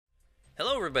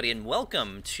Hello, everybody, and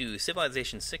welcome to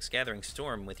Civilization 6 Gathering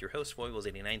Storm with your host,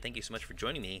 Foibles89. Thank you so much for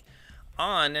joining me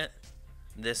on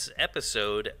this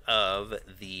episode of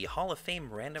the Hall of Fame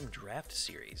Random Draft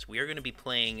Series. We are going to be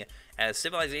playing as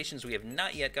civilizations we have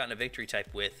not yet gotten a victory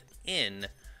type with in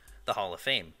the Hall of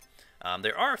Fame.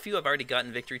 There are a few I've already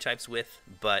gotten victory types with,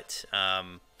 but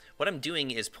what I'm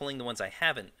doing is pulling the ones I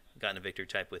haven't gotten a victory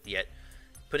type with yet,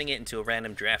 putting it into a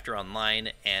random drafter online,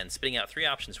 and spitting out three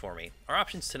options for me. Our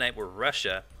options tonight were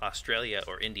Russia, Australia,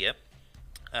 or India.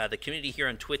 The community here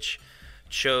on Twitch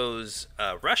chose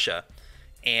Russia,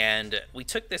 and we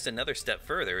took this another step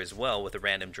further as well with a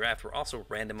random draft. We're also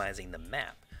randomizing the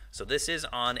map. So this is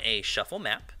on a shuffle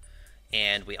map,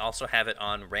 and we also have it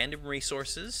on random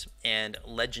resources and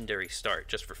legendary start,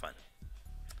 just for fun.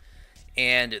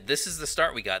 And this is the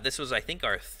start we got. This was, I think,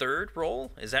 our third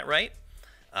roll. Is that right?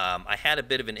 I had a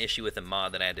bit of an issue with a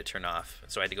mod that I had to turn off,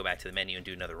 so I had to go back to the menu and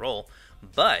do another roll.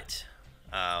 But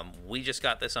we just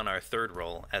got this on our third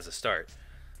roll as a start,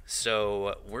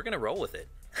 so we're gonna roll with it.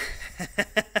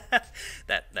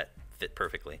 that fit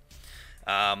perfectly.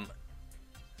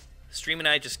 Stream and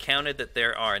I just counted that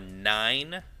there are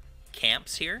 9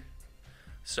 camps here,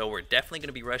 so we're definitely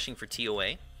gonna be rushing for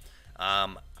TOA.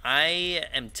 I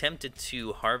am tempted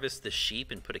to harvest the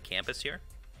sheep and put a campus here,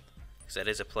 that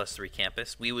is a +3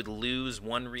 campus. We would lose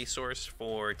 1 resource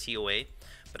for TOA,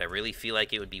 but I really feel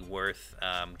like it would be worth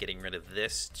getting rid of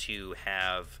this to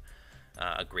have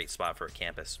a great spot for a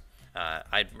campus.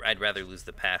 I'd rather lose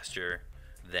the pasture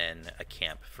than a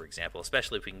camp, for example,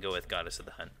 especially if we can go with Goddess of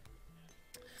the Hunt.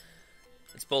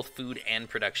 It's both food and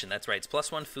production. That's right, it's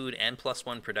 +1 food and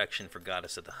 +1 production for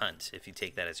Goddess of the Hunt, if you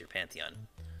take that as your pantheon.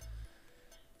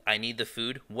 I need the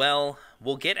food. Well,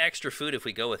 we'll get extra food if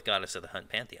we go with Goddess of the Hunt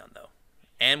pantheon, though.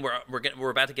 And we're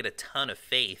about to get a ton of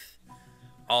faith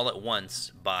all at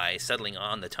once by settling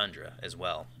on the tundra as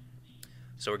well.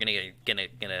 So we're gonna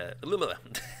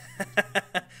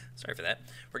sorry for that.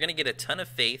 We're gonna get a ton of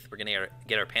faith. We're gonna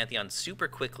get our pantheon super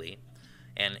quickly,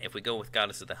 and if we go with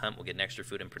Goddess of the Hunt, we'll get an extra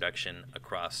food and production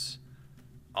across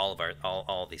all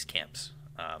of these camps.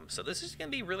 So this is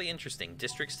gonna be really interesting.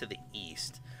 Districts to the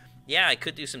east. Yeah, I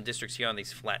could do some districts here on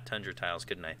these flat tundra tiles,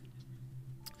 couldn't I?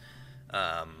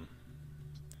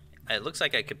 It looks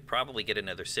like I could probably get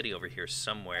another city over here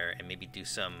somewhere and maybe do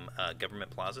some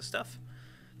government plaza stuff.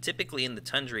 Typically in the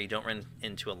tundra, you don't run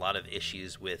into a lot of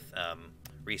issues with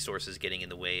resources getting in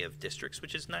the way of districts,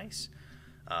 which is nice.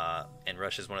 And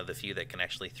Russia is one of the few that can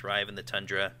actually thrive in the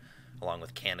tundra, along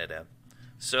with Canada.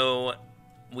 So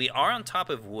we are on top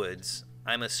of woods.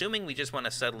 I'm assuming we just want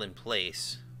to settle in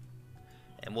place.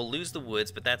 And we'll lose the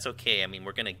woods, but that's okay. I mean,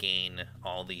 we're gonna gain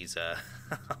all these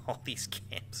all these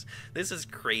camps. This is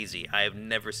crazy. I have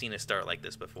never seen a start like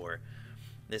this before.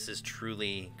 This is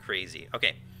truly crazy.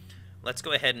 Okay, let's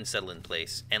go ahead and settle in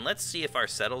place, and let's see if our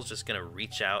settle's just gonna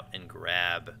reach out and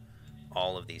grab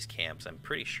all of these camps. I'm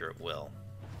pretty sure it will.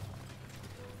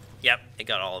 Yep, it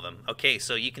got all of them. Okay,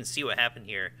 so you can see what happened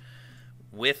here.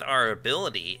 With our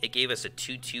ability, it gave us a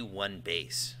 2-2-1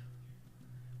 base,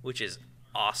 which is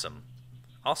awesome.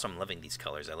 Also, I'm loving these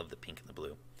colors. I love the pink and the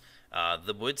blue.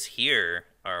 The woods here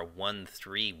are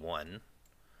 1-3-1.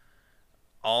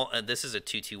 This is a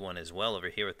 2-2-1 as well over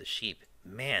here with the sheep.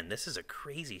 Man, this is a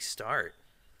crazy start.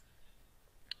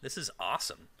 This is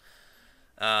awesome.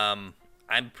 I'm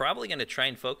probably going to try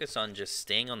and focus on just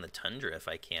staying on the tundra if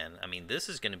I can. I mean, this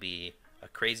is going to be a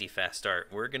crazy fast start.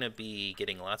 We're going to be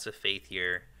getting lots of faith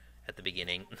here at the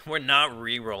beginning. We're not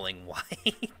re-rolling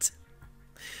white.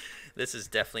 This is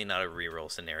definitely not a reroll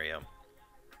scenario.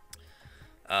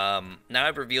 Now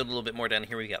I've revealed a little bit more down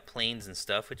here. We got plains and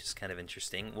stuff, which is kind of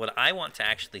interesting. What I want to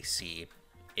actually see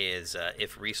is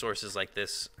if resources like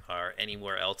this are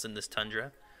anywhere else in this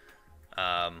tundra.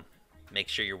 Make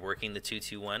sure you're working the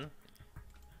 2-2-1.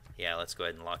 Yeah, let's go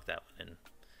ahead and lock that one in.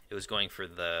 It was going for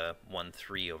the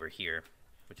 1-3 over here,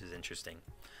 which is interesting.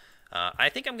 I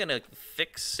think I'm going to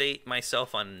fixate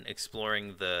myself on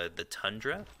exploring the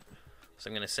tundra. So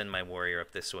I'm going to send my warrior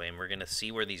up this way, and we're going to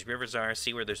see where these rivers are,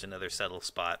 see where there's another settled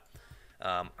spot.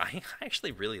 I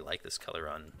actually really like this color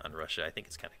on Russia. I think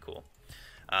it's kind of cool.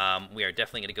 We are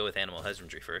definitely going to go with animal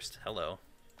husbandry first. Hello.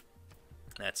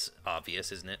 That's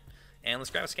obvious, isn't it? And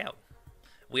let's grab a scout.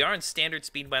 We are in standard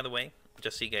speed, by the way,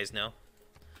 just so you guys know.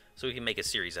 So we can make a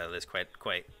series out of this, quite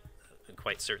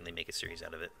certainly make a series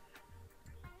out of it.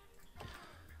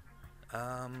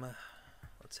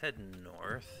 Let's head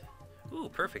north. Ooh,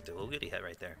 perfect. A little goodie hat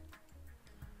right there.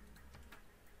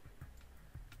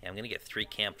 Yeah, I'm going to get 3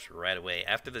 camps right away.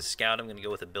 After the scout, I'm going to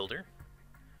go with a builder.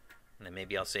 And then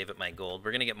maybe I'll save up my gold.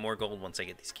 We're going to get more gold once I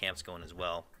get these camps going as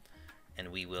well.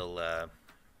 And we will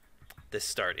This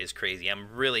start is crazy.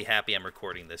 I'm really happy I'm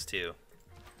recording this too,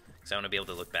 because I want to be able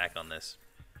to look back on this.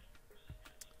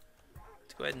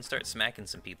 Let's go ahead and start smacking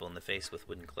some people in the face with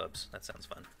wooden clubs. That sounds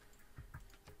fun.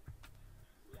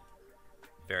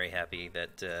 Very happy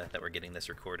that that we're getting this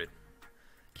recorded.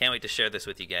 Can't wait to share this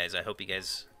with you guys. I hope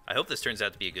this turns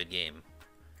out to be a good game.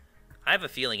 I have a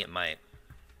feeling it might.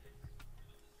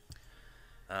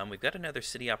 We've got another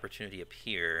city opportunity up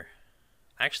here.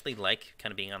 I actually like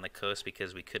kind of being on the coast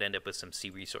because we could end up with some sea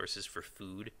resources for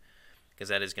food, because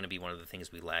that is going to be one of the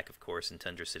things we lack, of course, in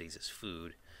tundra cities is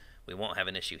food. We won't have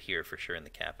an issue here for sure in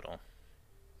the capital.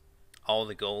 All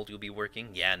the gold you'll be working?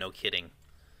 Yeah, no kidding.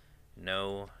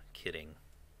 No kidding.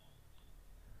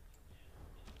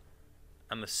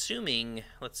 I'm assuming,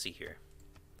 let's see here.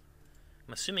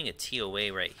 I'm assuming a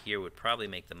TOA right here would probably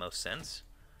make the most sense.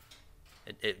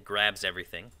 It grabs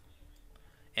everything.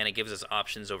 And it gives us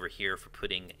options over here for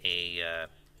putting a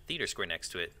theater square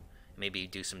next to it. Maybe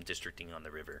do some districting on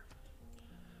the river.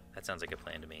 That sounds like a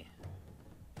plan to me.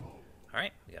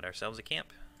 Alright, we got ourselves a camp.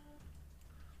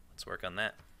 Let's work on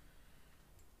that.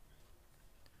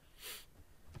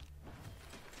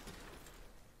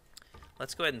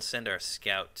 Let's go ahead and send our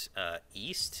scout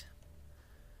east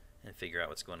and figure out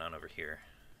what's going on over here.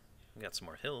 We got some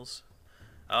more hills.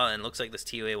 Oh, and it looks like this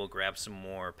TOA will grab some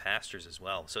more pastures as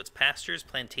well. So it's pastures,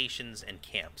 plantations, and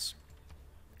camps.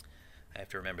 I have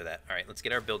to remember that. All right, let's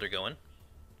get our builder going.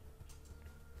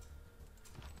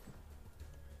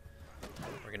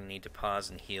 We're going to need to pause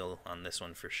and heal on this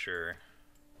one for sure.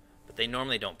 But they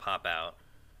normally don't pop out,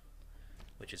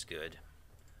 which is good.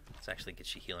 Let's actually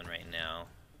get you healing right now,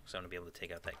 so I'm going to be able to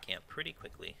take out that camp pretty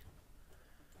quickly.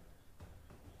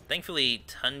 Thankfully,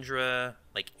 tundra,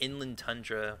 like inland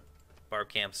tundra, barb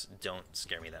camps don't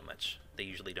scare me that much. They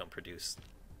usually don't produce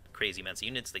crazy amounts of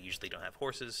units. They usually don't have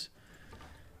horses,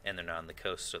 and they're not on the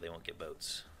coast, so they won't get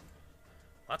boats.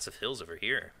 Lots of hills over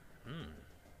here.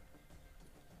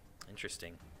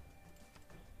 Interesting.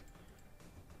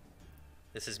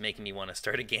 This is making me want to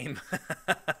start a game.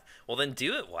 Well, then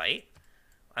do it, White.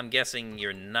 I'm guessing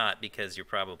you're not, because you're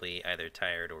probably either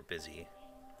tired or busy.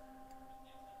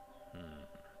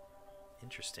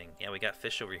 Interesting. Yeah, we got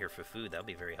fish over here for food. That'll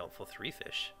be very helpful. 3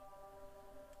 fish.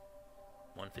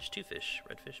 1 fish, 2 fish.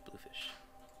 Red fish, blue fish.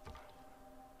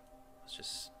 Let's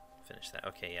just finish that.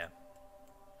 Okay, yeah.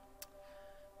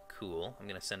 Cool. I'm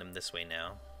going to send him this way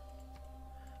now.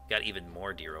 Got even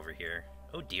more deer over here.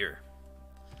 Oh, dear.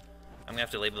 I'm going to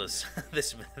have to label this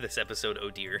this episode,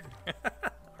 oh, dear.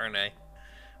 Aren't I?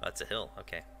 Oh, it's a hill.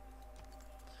 Okay.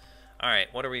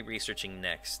 Alright, what are we researching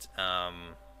next?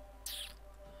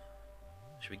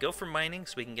 Should we go for mining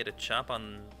so we can get a chop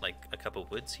on, like, a couple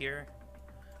woods here?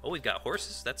 Oh, we've got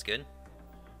horses. That's good.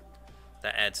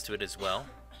 That adds to it as well.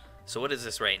 So what is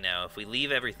this right now? If we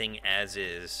leave everything as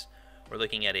is, we're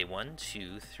looking at a 1,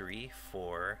 2, 3,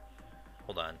 4...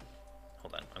 Hold on.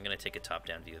 Hold on. I'm going to take a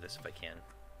top-down view of this if I can.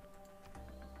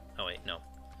 Oh, wait. No.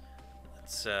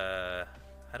 Let's, how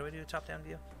do I do a top-down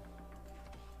view?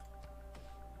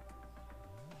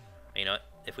 You know what?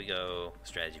 If we go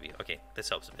strategy view. Okay, this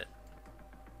helps a bit.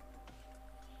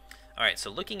 Alright,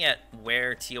 so looking at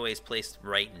where TOA is placed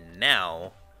right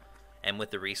now, and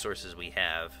with the resources we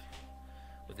have,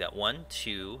 we've got 1,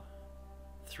 2,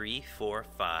 3, 4,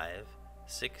 5,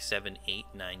 6, 7, 8,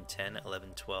 9, 10, 11,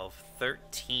 12,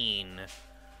 13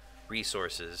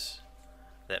 resources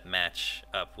that match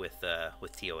up with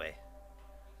TOA.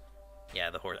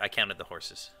 Yeah, I counted the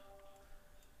horses.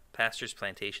 Pastures,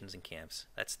 plantations, and camps.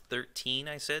 That's 13,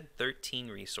 I said? 13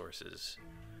 resources.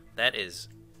 That is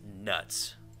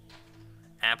nuts.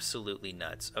 Absolutely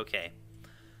nuts. Okay.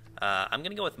 I'm going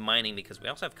to go with mining because we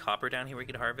also have copper down here we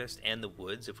could harvest, and the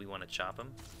woods if we want to chop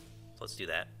them. So let's do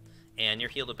that. And you're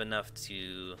healed up enough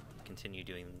to continue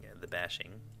doing the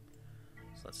bashing.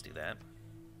 So let's do that.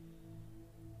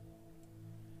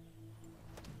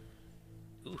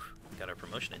 Ooh, got our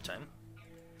promotion in time.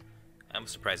 I'm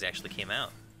surprised it actually came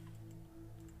out.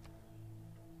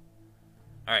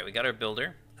 Alright, we got our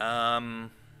builder. I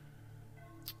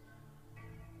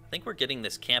think we're getting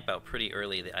this camp out pretty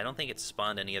early. I don't think it's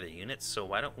spawned any other units, so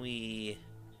why don't we...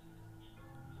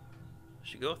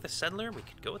 Should we go with a settler? We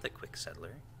could go with a quick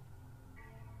settler.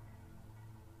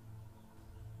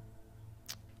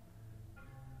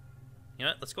 You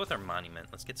know what? Let's go with our monument.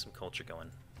 Let's get some culture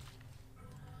going.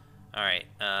 Alright,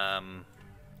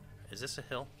 is this a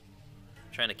hill?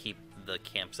 I'm trying to keep the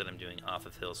camps that I'm doing off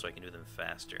of hills so I can do them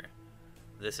faster.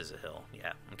 This is a hill.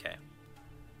 Yeah, okay.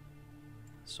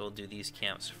 So we'll do these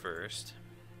camps first.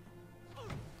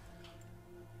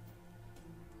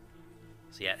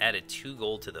 So yeah, added 2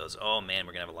 gold to those. Oh man,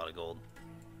 we're gonna have a lot of gold.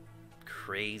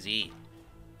 Crazy.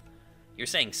 You're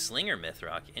saying Slinger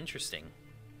Mythrock. Interesting.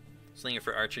 Slinger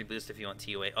for archery boost if you want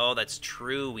TOA. Oh, that's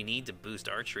true. We need to boost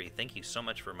archery. Thank you so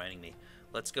much for reminding me.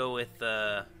 Let's go with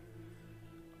the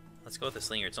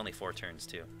Slinger. It's only 4 turns,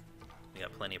 too. We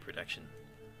got plenty of production.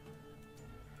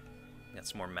 Got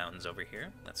some more mountains over here.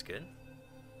 That's good.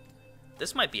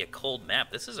 This might be a cold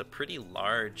map. This is a pretty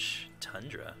large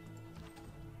tundra.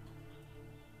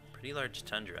 Pretty large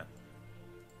tundra.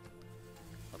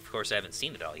 Of course, I haven't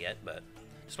seen it all yet, but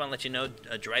just want to let you know,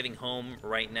 driving home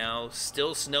right now,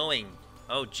 still snowing.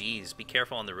 Oh, geez. Be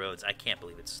careful on the roads. I can't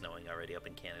believe it's snowing already up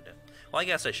in Canada. Well, I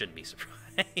guess I shouldn't be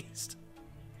surprised.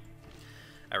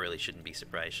 I really shouldn't be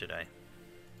surprised, should I?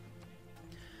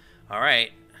 All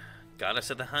right. Goddess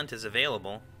of the Hunt is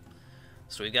available.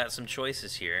 So we've got some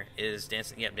choices here. Is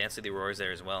Dance... Yep, Dance of the Aurora's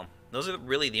there as well. Those are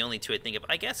really the only two I think of.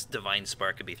 I guess Divine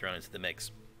Spark could be thrown into the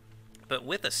mix. But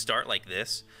with a start like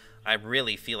this, I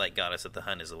really feel like Goddess of the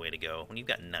Hunt is the way to go. When you've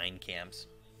got 9 camps.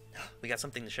 We got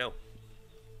something to show.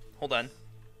 Hold on.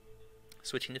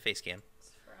 Switching to face cam. It's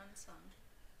for Unsung.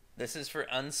 This is for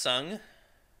Unsung.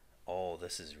 Oh,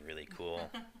 this is really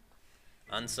cool.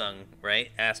 Unsung,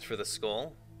 right? Asked for the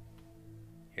skull.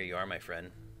 Here you are, my friend.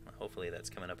 Hopefully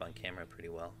that's coming up on camera pretty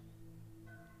well.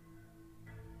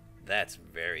 That's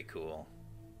very cool.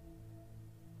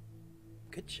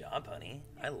 Good job, honey.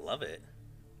 I love it.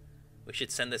 We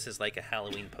should send this as like a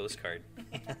Halloween postcard.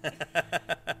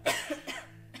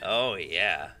 Oh,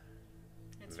 yeah.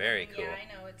 It's very running. cool. Yeah,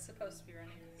 I know. It's supposed to be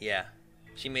running. Yeah.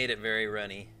 She made it very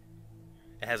runny.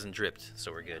 It hasn't dripped,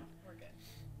 so we're good. No, we're good.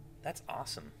 That's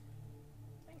awesome.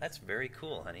 Thanks. That's very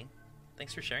cool, honey.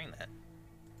 Thanks for sharing that.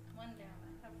 One down.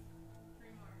 I have 3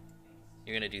 more.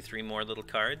 You're going to do 3 more little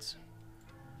cards?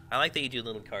 I like that you do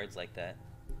little cards like that.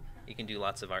 You can do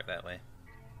lots of art that way.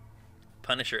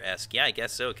 Punisher-esque. Yeah, I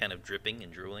guess so. Kind of dripping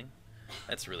and drooling.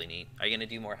 That's really neat. Are you going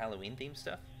to do more Halloween-themed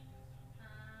stuff?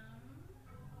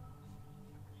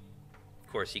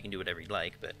 Of course, you can do whatever you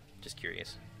like, but just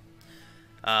curious.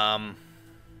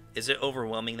 Is it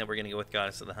overwhelming that we're going to go with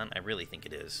Goddess of the Hunt? I really think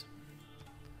it is.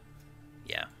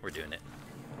 Yeah, we're doing it.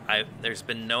 There's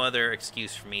been no other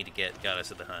excuse for me to get Goddess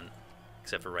of the Hunt,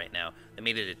 except for right now. They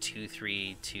made it a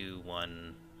 2-3,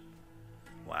 2-1.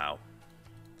 Wow.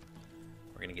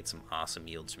 We're going to get some awesome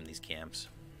yields from these camps.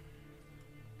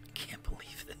 I can't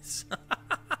believe this.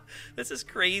 This is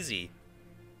crazy.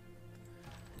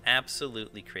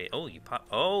 Absolutely crazy. Oh, you pop.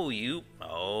 Oh, you.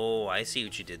 Oh, I see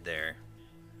what you did there.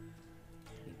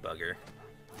 You bugger.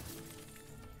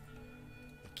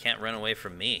 You can't run away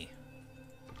from me.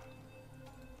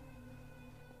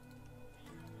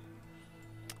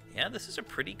 Yeah, this is a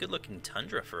pretty good looking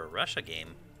tundra for a Russia game.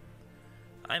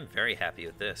 I'm very happy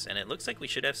with this, and it looks like we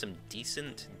should have some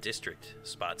decent district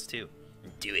spots too.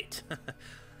 Do it.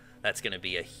 That's going to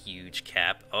be a huge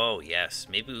cap. Oh, yes.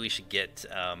 Maybe we should get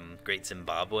Great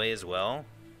Zimbabwe as well.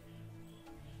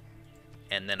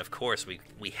 And then, of course, we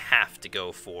have to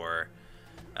go for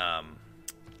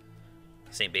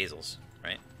St. Basil's,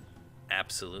 right?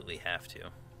 Absolutely have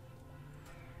to.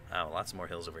 Wow, lots more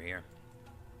hills over here.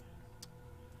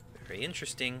 Very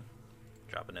interesting.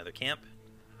 Drop another camp.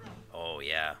 Oh,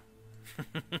 yeah.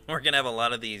 We're going to have a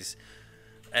lot of these,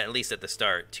 at least at the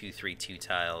start, 2-3-2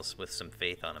 tiles with some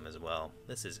faith on them as well.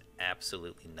 This is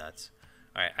absolutely nuts.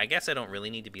 All right, I guess I don't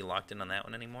really need to be locked in on that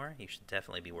one anymore. You should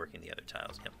definitely be working the other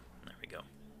tiles. Yep, there we go.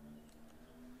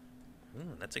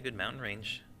 Ooh, that's a good mountain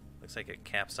range. Looks like it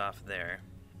caps off there.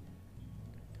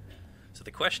 So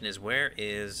the question is, where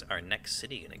is our next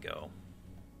city going to go?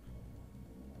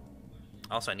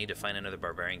 Also, I need to find another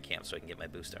barbarian camp so I can get my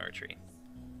boost to archery.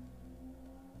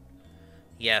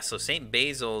 Yeah, so St.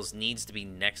 Basil's needs to be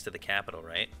next to the capital,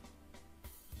 right?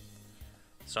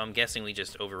 So I'm guessing we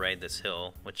just override this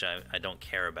hill, which I don't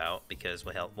care about because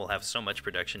we'll have so much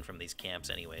production from these camps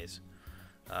anyways.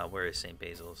 Where is St.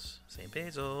 Basil's? St.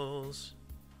 Basil's.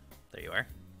 There you are.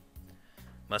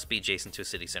 Must be adjacent to a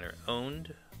city center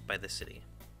owned by the city.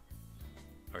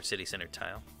 Or city center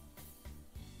tile.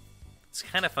 It's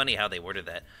kind of funny how they worded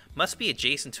that. Must be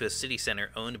adjacent to a city center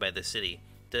owned by the city.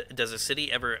 Does a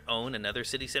city ever own another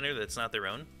city center that's not their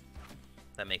own?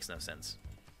 That makes no sense.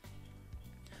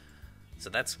 So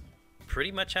that's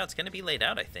pretty much how it's going to be laid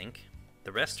out, I think.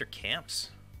 The rest are camps.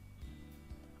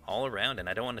 All around, and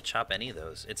I don't want to chop any of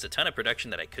those. It's a ton of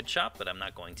production that I could chop, but I'm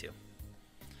not going to.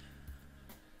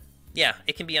 Yeah,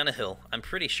 it can be on a hill. I'm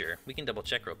pretty sure. We can double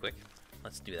check real quick.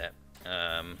 Let's do that.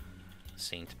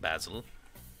 St. Basil.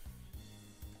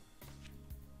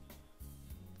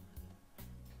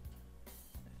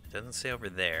 It doesn't say over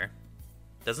there.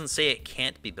 Doesn't say it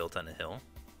can't be built on a hill.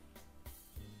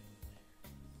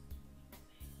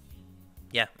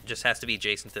 Yeah, it just has to be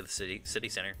adjacent to the city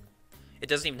center. It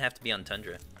doesn't even have to be on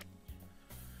tundra.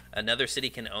 Another city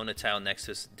can own a tile next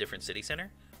to a different city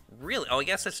center? Really? Oh, I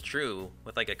guess that's true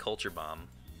with like a culture bomb.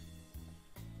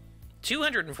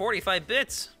 245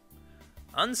 bits!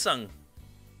 Unsung.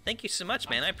 Thank you so much,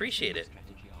 man. I appreciate it.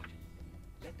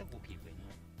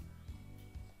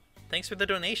 Thanks for the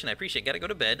donation. I appreciate it. Gotta go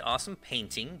to bed. Awesome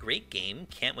painting. Great game.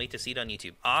 Can't wait to see it on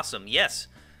YouTube. Awesome. Yes.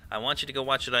 I want you to go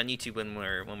watch it on YouTube when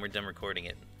we're done recording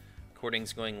it.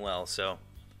 Recording's going well, so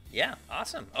yeah,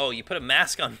 awesome. Oh, you put a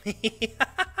mask on me.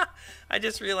 I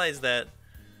just realized that.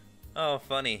 Oh,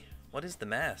 funny. What is the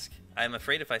mask? I'm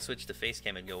afraid if I switch to face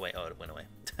cam it'd go away. Oh, it went away.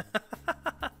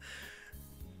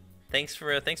 Thanks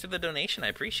for the donation. I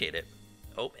appreciate it.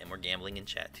 Oh, and we're gambling in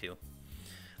chat too.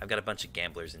 I've got a bunch of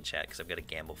gamblers in chat because I've got a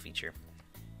gamble feature.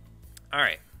 All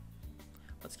right,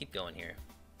 let's keep going here.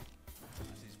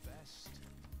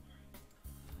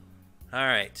 All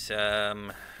right,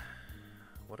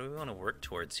 what do we want to work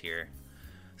towards here?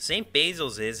 St.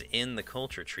 Basil's is in the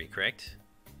culture tree, correct?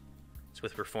 It's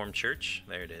with Reformed Church.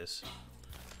 There it is.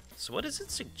 So what does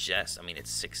it suggest? I mean, it's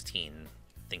 16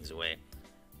 things away.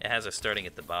 It has us starting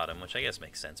at the bottom, which I guess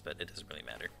makes sense, but it doesn't really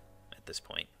matter at this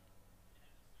point.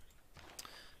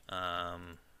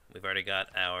 We've already got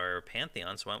our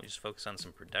Pantheon, so why don't we just focus on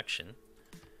some production?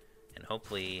 And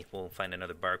hopefully we'll find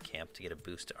another barb camp to get a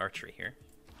boost to archery here.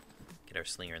 Get our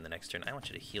slinger in the next turn. I want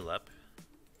you to heal up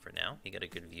for now. You got a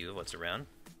good view of what's around.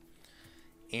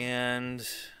 And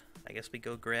I guess we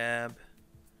go grab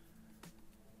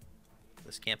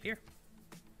this camp here.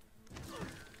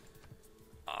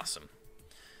 Awesome.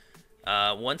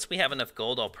 Once we have enough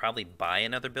gold, I'll probably buy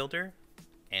another builder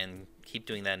and keep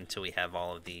doing that until we have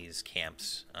all of these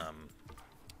camps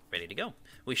ready to go.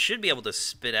 We should be able to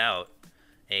spit out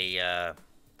a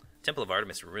Temple of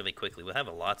Artemis really quickly. We'll have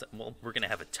a lot. Well, we're going to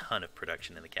have a ton of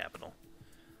production in the capital,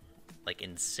 like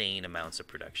insane amounts of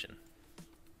production.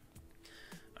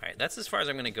 All right, that's as far as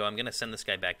I'm going to go. I'm going to send this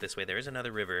guy back this way. There is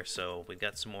another river, so we've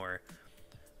got some more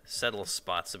settle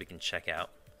spots that we can check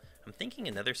out. I'm thinking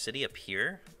another city up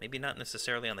here. Maybe not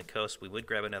necessarily on the coast. We would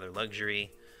grab another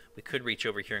luxury. We could reach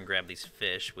over here and grab these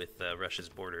fish with Russia's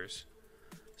borders.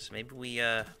 So maybe we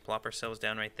plop ourselves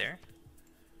down right there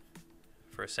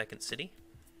for a second city.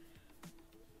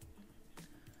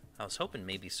 I was hoping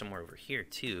maybe somewhere over here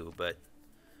too, but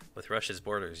with Russia's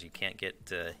borders, you can't get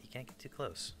too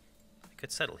close. I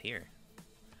could settle here.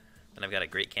 Then I've got a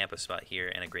great campus spot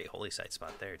here and a great holy site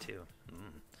spot there too.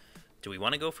 Do we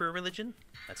want to go for a religion?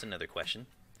 That's another question.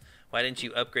 Why didn't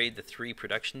you upgrade the 3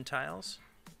 production tiles?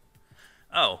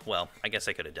 Oh, well, I guess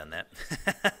I could have done that.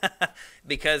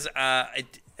 Because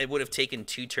it would have taken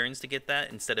 2 turns to get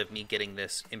that instead of me getting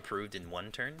this improved in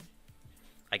 1 turn.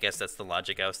 I guess that's the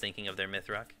logic I was thinking of there,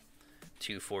 Mythrock.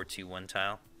 2, 4, 2, 1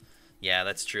 tile. Yeah,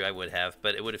 that's true, I would have.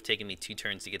 But it would have taken me 2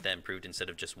 turns to get that improved instead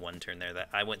of just 1 turn there.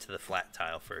 I went to the flat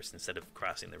tile first instead of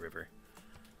crossing the river.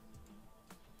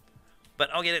 But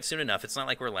I'll get it soon enough. It's not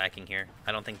like we're lacking here.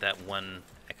 I don't think that 1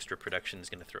 extra production is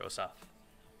going to throw us off.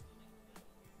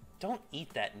 Don't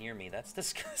eat that near me. That's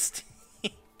disgusting.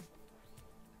 I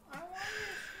want your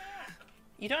snack.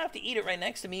 You don't have to eat it right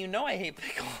next to me. You know I hate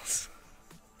pickles.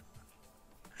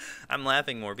 I'm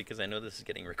laughing more because I know this is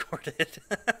getting recorded.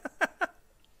 I'll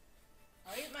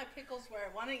eat my pickles where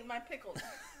I want to eat my pickles.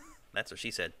 That's what she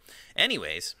said.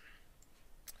 Anyways.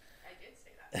 I did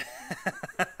say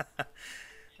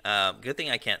that. Good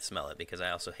thing I can't smell it because I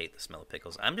also hate the smell of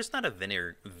pickles. I'm just not a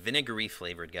vinegary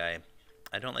flavored guy.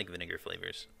 I don't like vinegar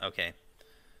flavors. Okay.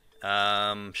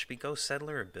 Should we go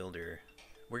settler or builder?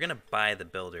 We're going to buy the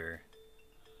builder.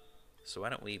 So why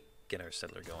don't we get our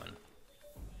settler going?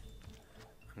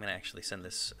 I'm going to actually send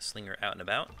this slinger out and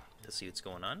about to see what's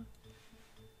going on.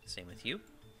 Same with you.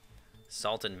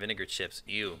 Salt and vinegar chips.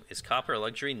 Ew. Is copper a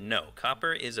luxury? No.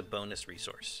 Copper is a bonus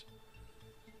resource.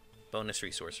 Bonus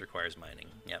resource requires mining.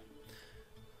 Yep.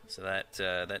 So that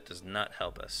does not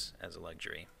help us as a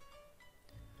luxury.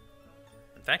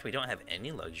 In fact, we don't have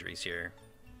any luxuries here.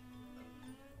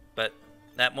 But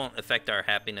that won't affect our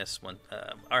happiness.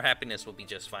 Our happiness will be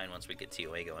just fine once we get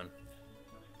TOA going.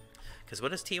 Because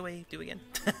what does TOA do again?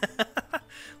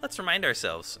 Let's remind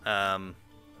ourselves.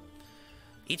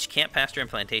 Each camp, pasture, and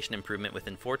plantation improvement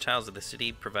within 4 tiles of the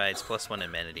city provides +1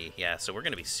 amenity. Yeah, so we're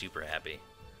going to be super happy.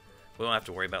 We won't have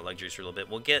to worry about luxuries for a little bit.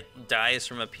 We'll get dyes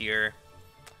from up here.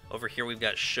 Over here we've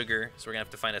got sugar, so we're going to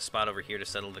have to find a spot over here to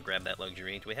settle to grab that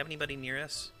luxury. Do we have anybody near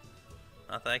us?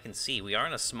 Not that I can see. We are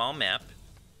on a small map,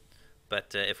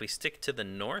 but if we stick to the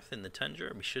north in the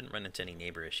tundra, we shouldn't run into any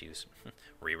neighbor issues.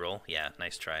 Reroll? Yeah,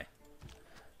 nice try.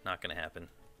 Not going to happen.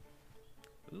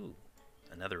 Ooh,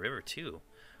 another river too.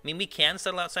 I mean, we can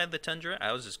settle outside the tundra.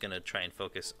 I was just going to try and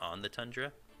focus on the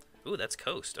tundra. Ooh, that's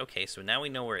coast. Okay, so now we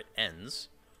know where it ends.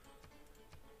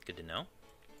 Good to know.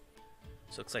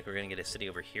 So looks like we're gonna get a city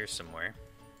over here somewhere.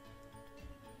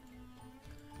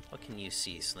 What can you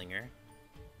see, Slinger?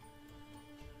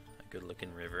 A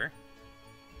good-looking river.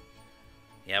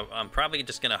 Yeah, I'm probably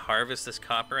just gonna harvest this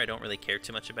copper. I don't really care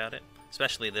too much about it,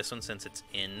 especially this one since it's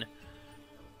in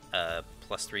a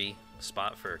 +3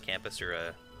 spot for a campus or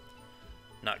a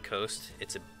not coast.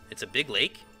 It's a big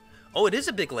lake. Oh, it is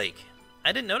a big lake.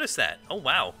 I didn't notice that. Oh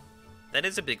wow, that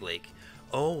is a big lake.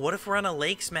 Oh, what if we're on a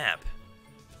lakes map?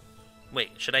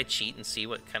 Wait, should I cheat and see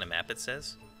what kind of map it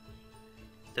says?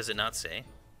 Does it not say?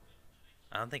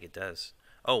 I don't think it does.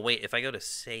 Oh wait, if I go to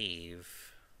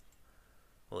save,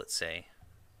 will it say?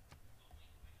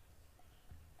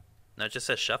 No, it just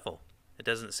says shuffle. It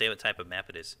doesn't say what type of map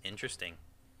it is. Interesting.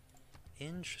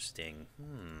 Interesting.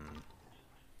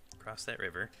 Cross that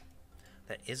river.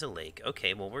 That is a lake.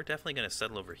 Okay, well, we're definitely going to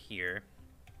settle over here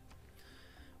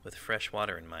with fresh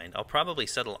water in mind. I'll probably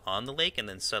settle on the lake and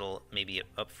then settle maybe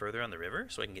up further on the river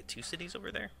so I can get 2 cities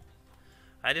over there.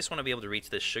 I just want to be able to reach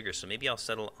this sugar, so maybe I'll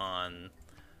settle on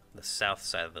the south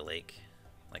side of the lake,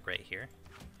 like right here.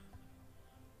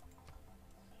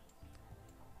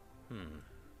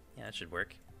 Yeah, that should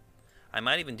work. I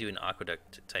might even do an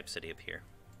aqueduct type city up here.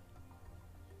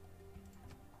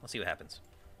 We'll see what happens.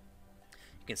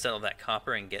 You can settle that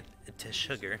copper and get to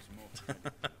sugar.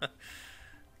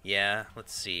 Yeah,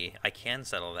 let's see. I can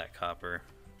settle that copper.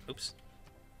 Oops.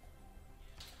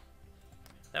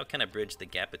 That would kind of bridge the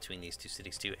gap between these 2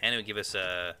 cities too. And it would give us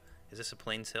a... Is this a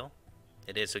Plains Hill?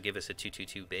 It is, so give us a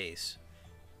 222 base.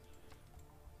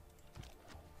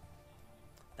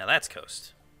 Now that's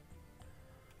coast.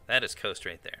 That is coast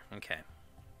right there. Okay.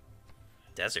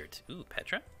 Desert. Ooh,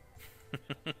 Petra?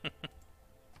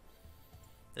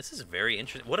 This is very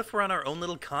interesting. What if we're on our own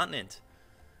little continent?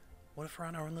 What if we're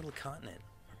on our own little continent?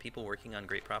 Are people working on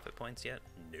great profit points yet?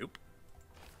 Nope.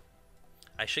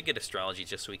 I should get astrology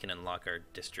just so we can unlock our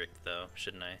district, though,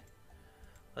 shouldn't I?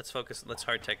 Let's focus. Let's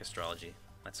hard tech astrology.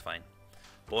 That's fine.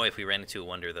 Boy, if we ran into a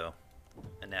wonder, though.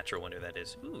 A natural wonder, that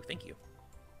is. Ooh, thank you.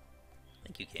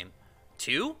 Thank you, game.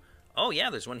 2? Oh, yeah,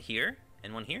 there's one here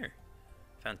and one here.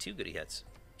 Found 2 goodie huts.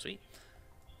 Sweet.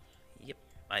 Yep.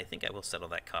 I think I will settle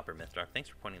that copper Mythrock. Thanks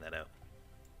for pointing that out.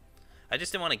 I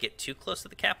just didn't want to get too close to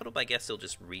the capital, but I guess it'll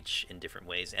just reach in different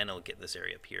ways, and it'll get this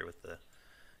area up here with the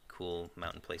cool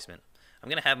mountain placement. I'm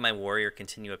going to have my warrior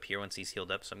continue up here once he's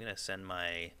healed up, so I'm going to send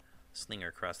my slinger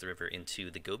across the river into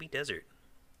the Gobi Desert.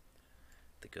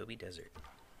 The Gobi Desert.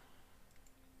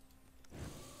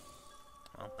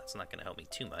 Well, that's not going to help me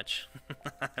too much.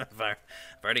 I've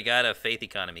already got a faith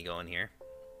economy going here.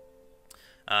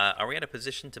 Are we at a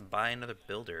position to buy another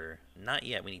builder? Not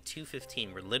yet. We need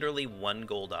 215. We're literally 1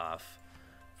 gold off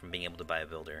from being able to buy a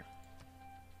builder.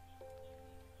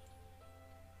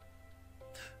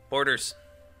 Borders.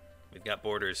 We've got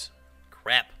borders.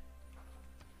 Crap.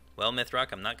 Well,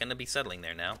 Mythrock, I'm not going to be settling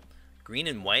there now. Green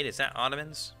and white, is that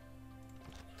Ottomans?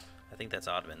 I think that's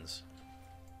Ottomans.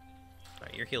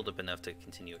 Alright, you're healed up enough to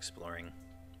continue exploring.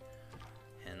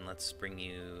 And let's bring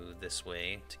you this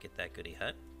way to get that goodie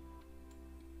hut.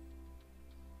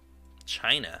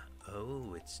 China.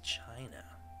 Oh, it's China.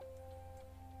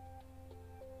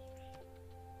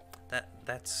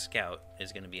 That scout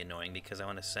is going to be annoying because I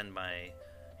want to send my...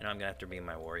 You know, I'm going to have to bring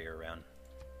my warrior around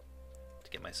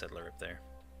to get my settler up there.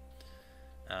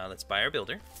 Let's buy our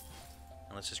builder.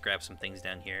 And let's just grab some things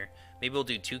down here. Maybe we'll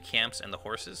do 2 camps and the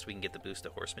horses so we can get the boost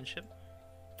of horsemanship.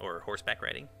 Or horseback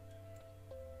riding.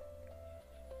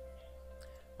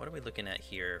 What are we looking at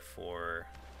here for...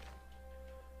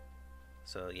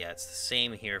 So yeah, it's the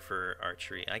same here for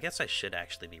archery. I guess I should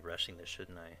actually be rushing this,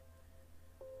 shouldn't I?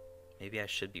 Maybe I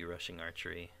should be rushing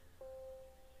archery.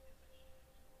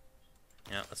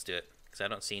 Yeah, let's do it. Because I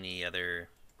don't see any other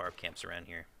barb camps around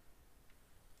here.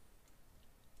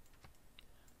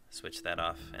 Switch that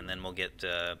off, and then we'll get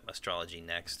astrology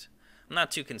next. I'm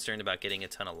not too concerned about getting a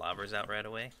ton of lobbers out right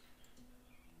away.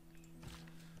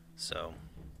 So,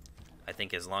 I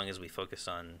think as long as we focus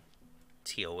on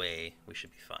TOA, we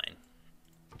should be fine.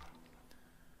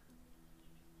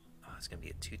 Oh, it's going to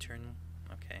be a 2-turn.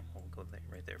 Okay, we'll go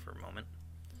right there for a moment.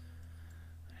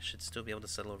 I should still be able to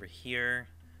settle over here.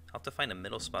 I'll have to find a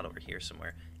middle spot over here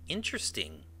somewhere.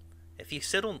 Interesting. If you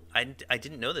settle... I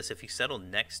didn't know this. If you settle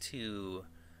next to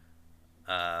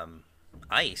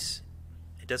ice,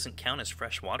 it doesn't count as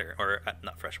fresh water. Or,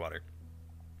 not fresh water.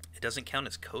 It doesn't count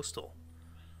as coastal.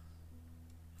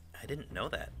 I didn't know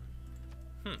that.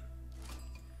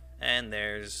 And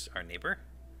there's our neighbor.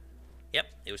 Yep,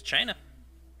 it was China.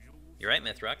 You're right,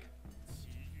 Mythrock.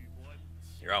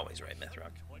 You're always right,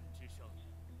 Mythrock.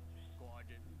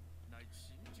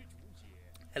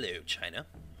 Hello, China.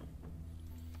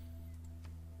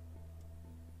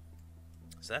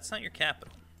 So that's not your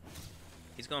capital.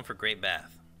 He's going for Great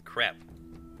Bath. Crap.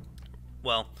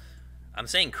 Well, I'm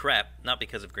saying crap not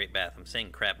because of Great Bath. I'm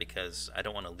saying crap because I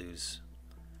don't want to lose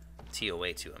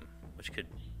TOA to him, which could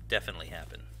definitely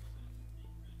happen.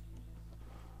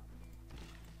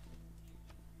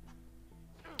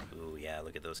 Ooh, yeah,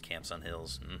 look at those camps on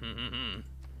hills.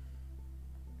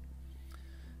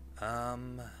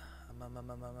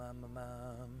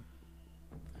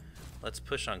 Let's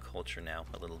push on culture now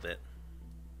a little bit.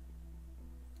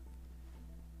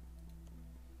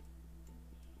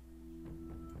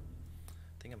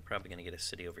 I think I'm probably going to get a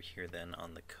city over here then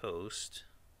on the coast.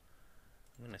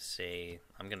 I'm going to say,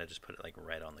 I'm going to just put it like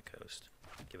right on the coast.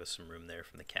 Give us some room there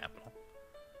from the capital.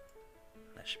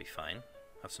 That should be fine.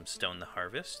 Have some stone to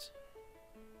harvest.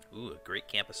 Ooh, a great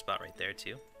campus spot right there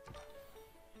too.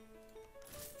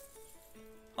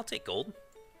 I'll take gold.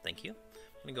 Thank you.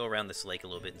 I'm going to go around this lake a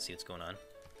little bit and see what's going on.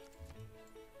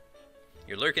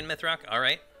 You're lurking, Mythrock?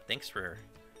 Alright. Thanks for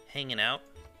hanging out.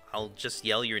 I'll just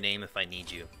yell your name if I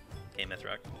need you. Okay,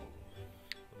 Mythrock.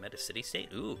 We met a city-state?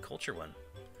 Ooh, culture one.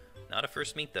 Not a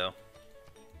first meet, though.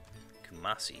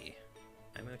 Kumasi.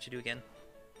 I mean, what you do again?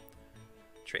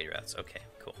 Trade routes. Okay,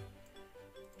 cool.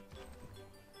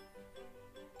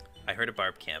 I heard a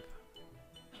barb camp.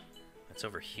 It's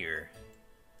over here.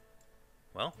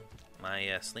 Well,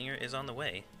 my slinger is on the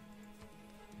way.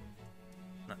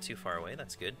 Not too far away,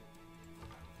 that's good.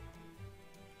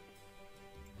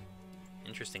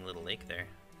 Interesting little lake there.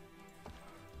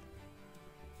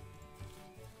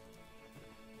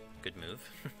 Good move.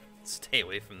 Stay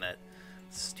away from that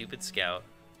stupid scout.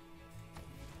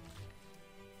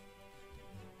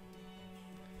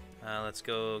 Let's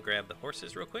go grab the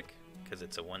horses real quick, because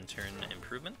it's a one-turn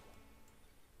improvement.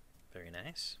 Very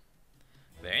nice.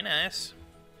 Very nice.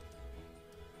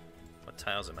 What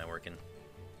tiles am I working?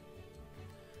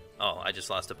 Oh, I just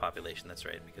lost a population, that's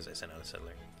right, because I sent out a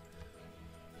settler.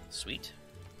 Sweet.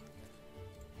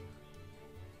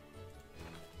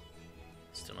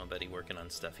 Still nobody working on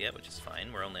stuff yet, which is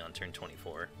fine. We're only on turn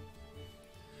 24.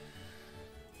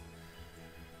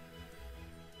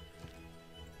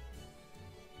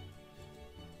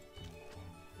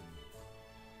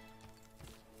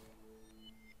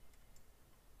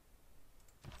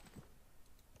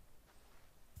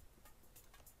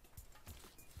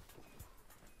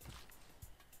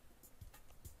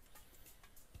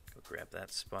 Go grab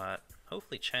that spot.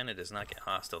 Hopefully China does not get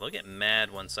hostile. They'll get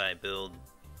mad once I build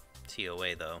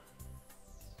TOA, though.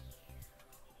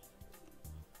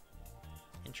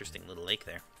 Interesting little lake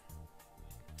there.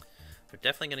 They're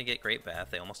definitely going to get Great Bath.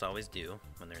 They almost always do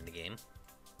when they're in the game.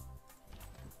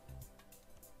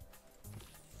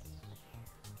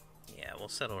 Yeah, we'll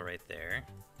settle right there.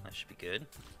 That should be good.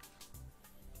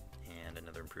 And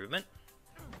another improvement.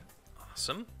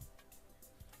 Awesome.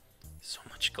 So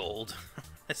much gold.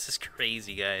 This is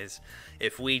crazy, guys.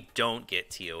 If we don't get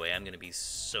TOA, I'm going to be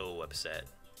so upset.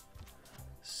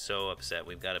 So upset.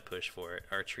 We've got to push for it.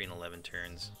 Archery in 11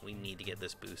 turns. We need to get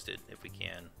this boosted if we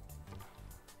can.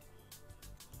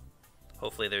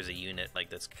 Hopefully there's a unit like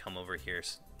that's come over here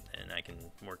and I can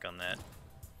work on that.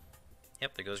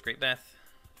 Yep, there goes Great Bath.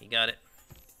 You got it.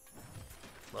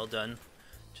 Well done.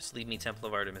 Just leave me Temple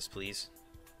of Artemis, please.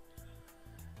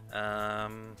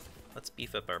 Let's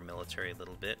beef up our military a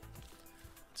little bit.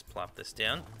 Let's plop this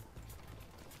down.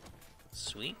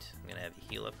 Sweet. I'm going to have you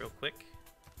heal up real quick.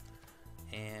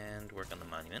 And work on the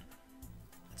monument.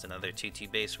 That's another 2-2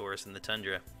 base horse in the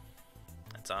tundra.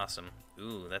 That's awesome.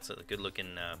 Ooh, that's a good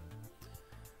looking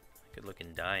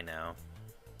die now.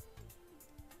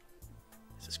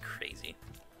 This is crazy.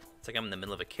 It's like I'm in the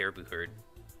middle of a caribou herd.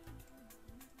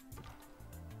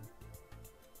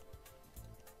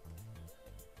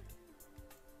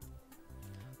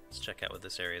 Let's check out what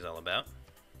this area is all about.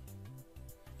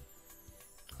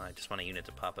 I just want a unit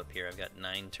to pop up here. I've got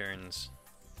 9 turns.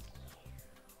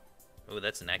 Oh,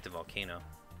 that's an active volcano.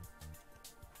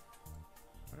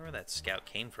 I wonder where that scout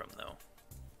came from, though.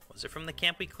 Was it from the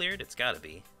camp we cleared? It's gotta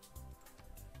be.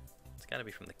 It's gotta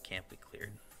be from the camp we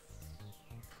cleared.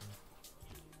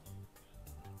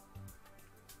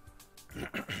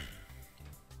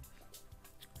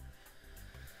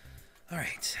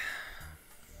 Alright.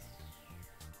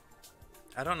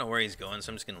 I don't know where he's going,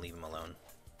 so I'm just gonna leave him alone.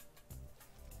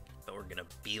 But we're gonna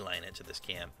beeline it to this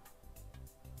camp.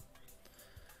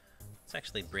 Let's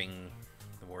actually bring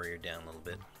the warrior down a little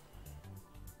bit.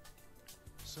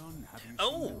 Son, have you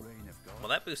Oh! seen the reign of God? Well,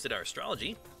 that boosted our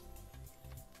astrology.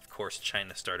 Of course,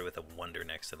 China started with a wonder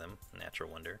next to them. Natural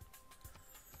wonder.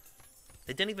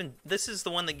 They didn't even... This is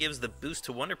the one that gives the boost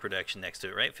to wonder production next to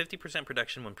it, right? 50%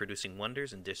 production when producing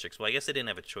wonders and districts. Well, I guess they didn't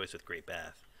have a choice with Great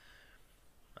Bath.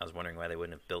 I was wondering why they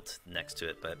wouldn't have built next to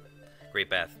it, but Great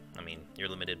Bath, I mean, you're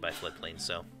limited by floodplains,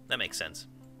 so that makes sense.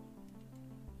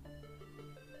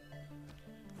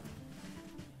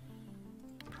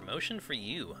 Promotion for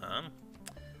you, huh?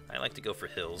 I like to go for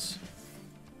hills.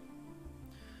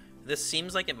 This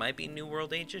seems like it might be New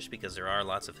World Age-ish because there are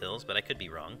lots of hills, but I could be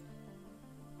wrong.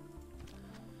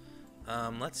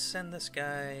 Let's send this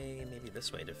guy maybe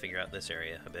this way to figure out this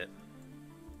area a bit.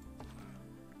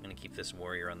 I'm gonna keep this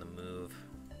warrior on the move.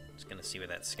 Just gonna see where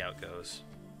that scout goes.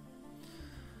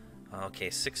 Okay,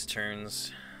 6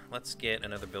 turns. Let's get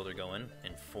another builder going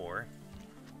in 4.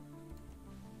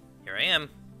 Here I am.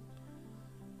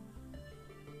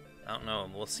 I don't know.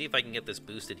 We'll see if I can get this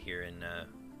boosted here and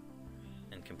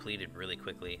completed really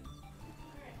quickly.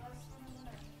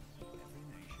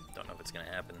 Don't know if it's gonna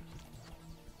happen.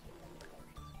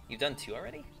 You've done 2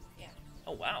 already? Yeah.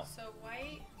 Oh wow. So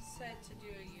White said to do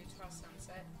a Utah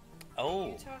sunset. Oh.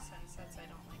 Utah sunsets I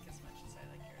don't like as much as I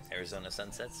like Arizona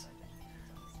sunsets?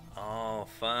 Oh,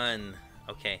 fun.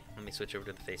 Okay, let me switch over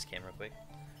to the face cam real quick.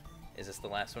 Is this the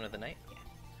last one of the night? Yeah.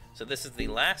 So this is the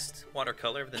last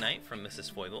watercolor of the night from Mrs.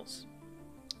 Foibles.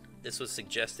 This was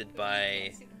suggested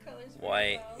by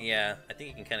White. Yeah, I think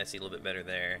you can kind of see a little bit better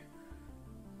there.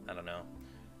 I don't know.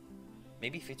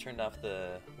 Maybe if you turned off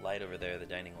the light over there, the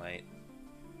dining light,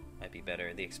 might be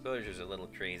better. The exposure's a little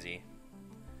crazy.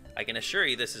 I can assure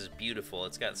you this is beautiful.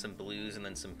 It's got some blues and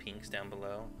then some pinks down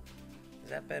below.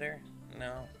 Is that better?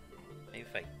 No. Maybe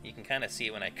if you can kind of see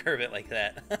it when I curve it like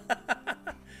that.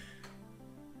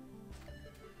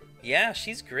 Yeah,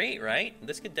 she's great, right?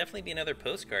 This could definitely be another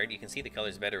postcard. You can see the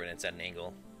colors better when it's at an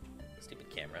angle. Stupid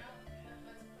camera.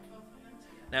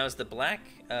 Now, is the black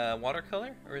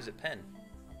watercolor or is it pen?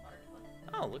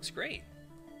 Oh, looks great.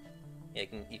 Yeah,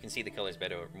 you can see the colors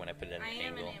better when I put it at an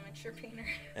angle. I am an amateur painter.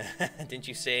 Didn't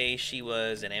you say she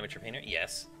was an amateur painter?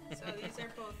 Yes. So these are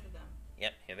both of them.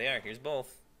 Yep, here they are. Here's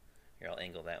both. Here, I'll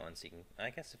angle that one so you can... I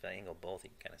guess if I angle both, you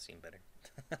can kind of see them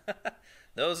better.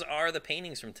 Those are the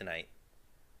paintings from tonight.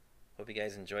 Hope you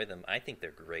guys enjoyed them. I think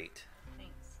they're great.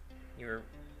 Thanks.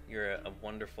 You're a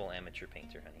wonderful amateur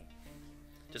painter, honey.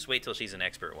 Just wait till she's an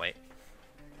expert, White.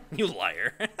 You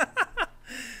liar.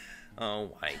 Oh,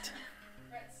 White.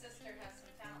 Rhett's sister has some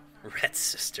talent. Huh? Rhett's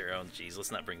sister. Oh, jeez.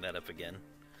 Let's not bring that up again.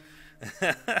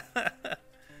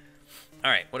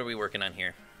 All right. What are we working on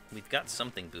here? We've got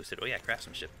something boosted. Oh, yeah.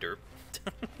 Craftsmanship. Derp.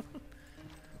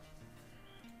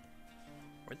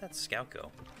 Where'd that scout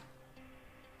go?